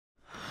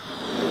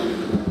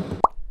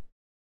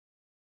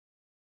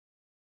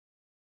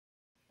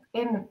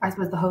in, I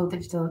suppose, the whole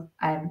digital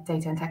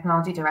data and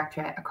technology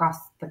directorate across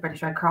the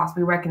British Red Cross,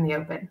 we work in the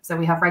open. So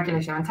we have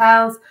regular show and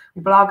tells,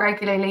 we blog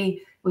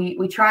regularly,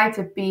 we try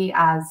to be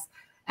as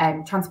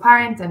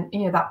transparent and,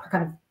 you know, that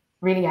kind of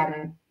really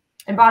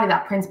embody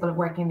that principle of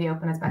working in the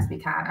open as best we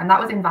can. And that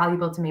was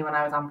invaluable to me when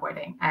I was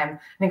onboarding. I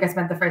think I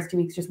spent the first 2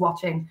 weeks just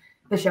watching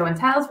the show and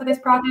tells for this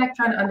project,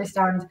 trying to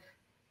understand.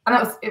 And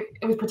that was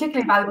it was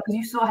particularly valuable because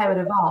you saw how it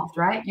evolved,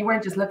 right? You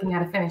weren't just looking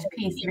at a finished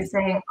piece. You were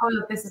saying, oh,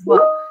 look, this is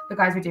what the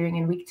guys were doing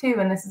in week 2,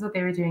 and this is what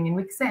they were doing in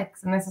week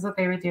 6, and this is what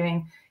they were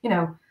doing, you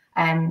know,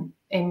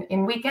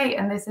 in week 8,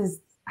 and this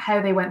is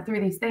how they went through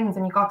these things.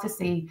 And you got to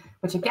see,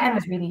 which again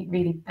was really,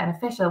 really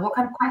beneficial, what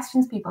kind of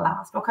questions people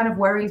asked, what kind of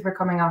worries were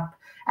coming up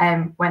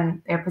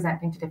when they're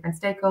presenting to different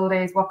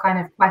stakeholders, what kind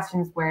of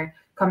questions were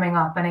coming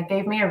up. And it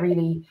gave me a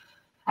really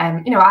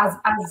you know, as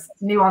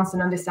nuanced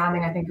and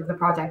understanding, I think, of the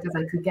project as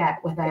I could get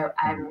without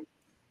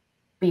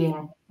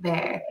being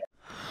there.